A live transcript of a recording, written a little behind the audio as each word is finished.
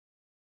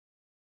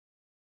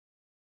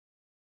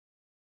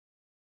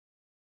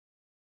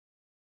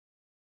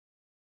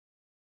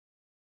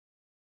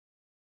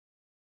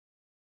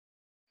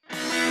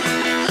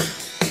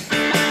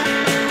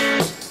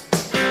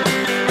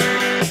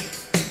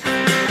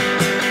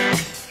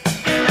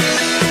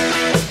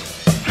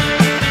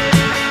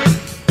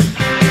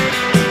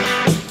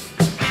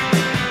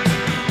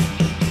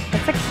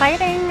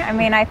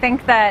mean, I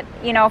think that,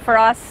 you know, for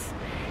us,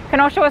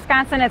 Kenosha,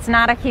 Wisconsin, it's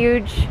not a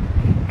huge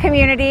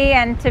community,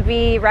 and to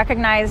be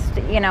recognized,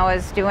 you know,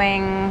 as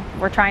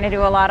we're trying to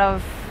do a lot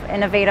of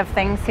innovative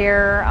things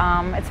here.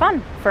 It's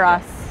fun for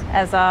us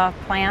as a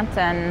plant,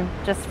 and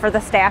just for the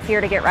staff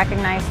here to get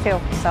recognized too.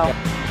 So.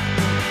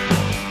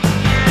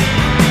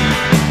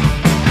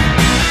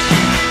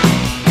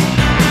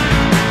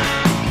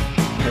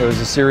 It was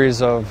a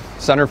series of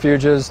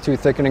centrifuges, 2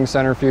 thickening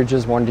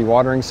centrifuges, 1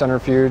 dewatering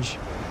centrifuge,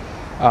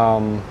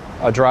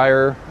 a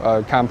dryer,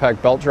 a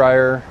compact belt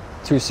dryer,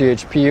 2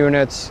 CHP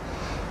units,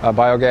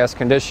 biogas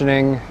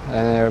conditioning,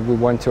 and we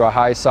went to a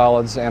high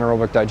solids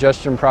anaerobic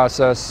digestion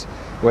process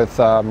with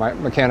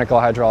mechanical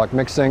hydraulic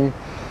mixing,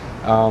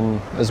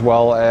 as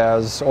well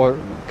as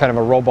kind of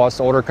a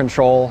robust odor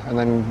control. And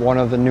then one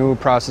of the new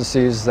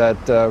processes that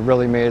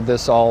really made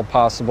this all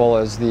possible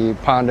is the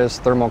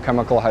Pondus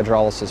thermochemical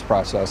hydrolysis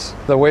process.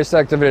 The waste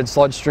activated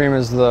sludge stream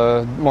is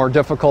the more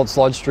difficult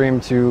sludge stream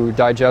to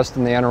digest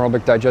in the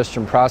anaerobic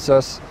digestion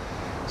process.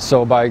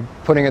 So by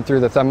putting it through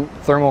the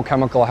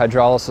thermochemical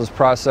hydrolysis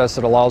process,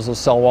 it allows those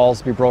cell walls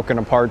to be broken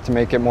apart to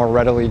make it more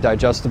readily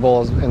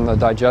digestible in the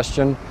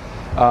digestion.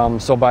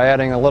 So by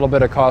adding a little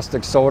bit of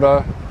caustic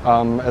soda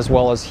as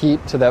well as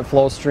heat to that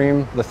flow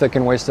stream, the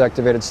thickened waste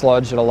activated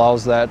sludge, it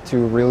allows that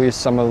to release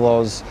some of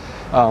those,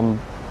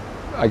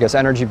 I guess,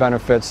 energy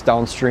benefits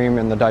downstream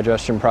in the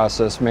digestion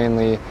process,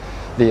 mainly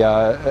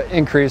the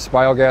increased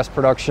biogas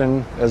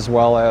production, as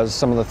well as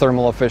some of the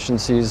thermal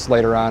efficiencies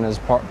later on as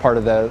part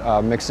of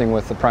that mixing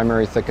with the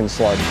primary thickened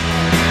sludge.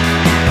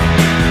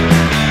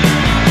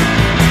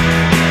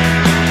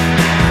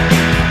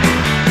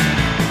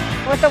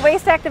 With the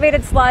waste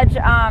activated sludge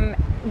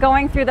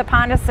going through the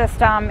Pondus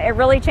system, it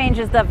really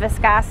changes the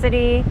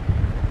viscosity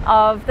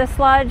of the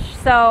sludge.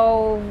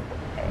 So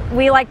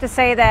we like to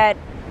say that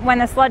when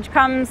the sludge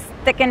comes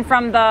thickened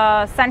from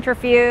the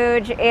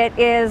centrifuge, it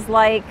is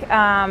like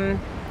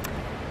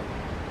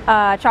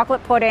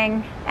chocolate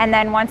pudding, and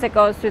then once it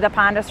goes through the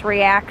Pondus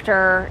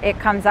reactor, it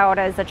comes out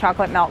as a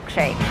chocolate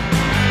milkshake.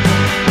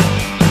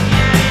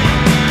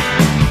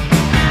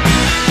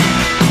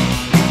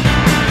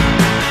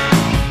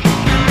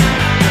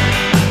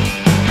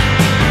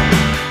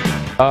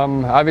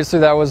 Obviously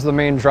that was the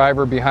main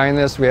driver behind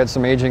this. We had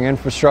some aging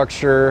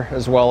infrastructure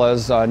as well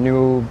as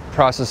new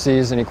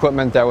processes and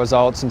equipment that was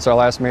out since our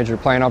last major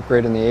plant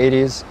upgrade in the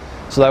 80s.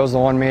 So that was the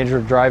one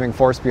major driving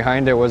force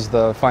behind it, was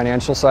the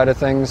financial side of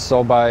things.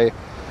 So by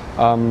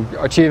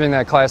achieving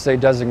that Class A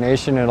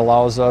designation, it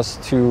allows us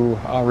to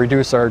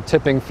reduce our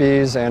tipping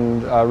fees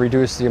and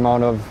reduce the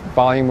amount of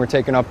volume we're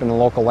taking up in the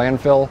local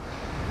landfill.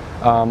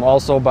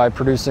 Also by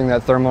producing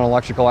that thermal and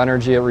electrical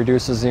energy, it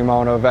reduces the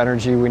amount of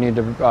energy we need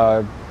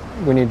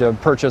to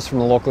purchase from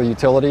the local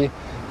utility,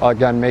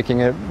 again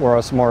making it for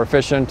us more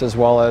efficient, as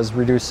well as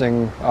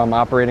reducing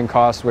operating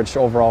costs, which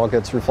overall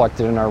gets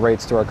reflected in our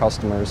rates to our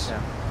customers.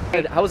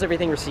 Yeah. How was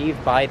everything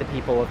received by the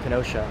people of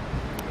Kenosha?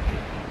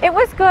 It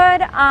was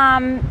good.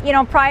 You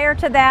know, prior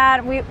to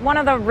that, one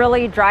of the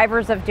really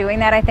drivers of doing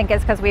that, I think,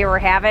 is because we were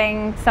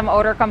having some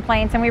odor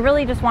complaints, and we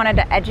really just wanted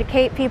to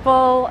educate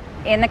people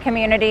in the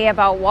community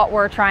about what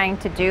we're trying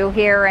to do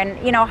here,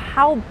 and you know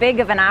how big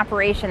of an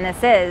operation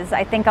this is.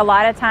 I think a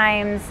lot of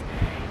times,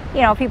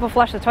 you know, people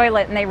flush the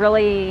toilet and they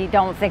really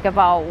don't think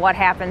about what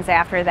happens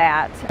after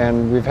that.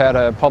 And we've had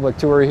a public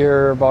tour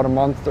here about a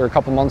month or a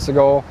couple months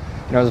ago.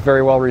 You know, it was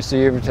very well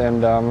received,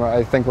 and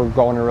I think we're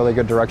going in a really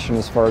good direction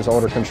as far as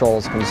odor control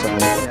is concerned.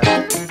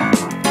 Yeah.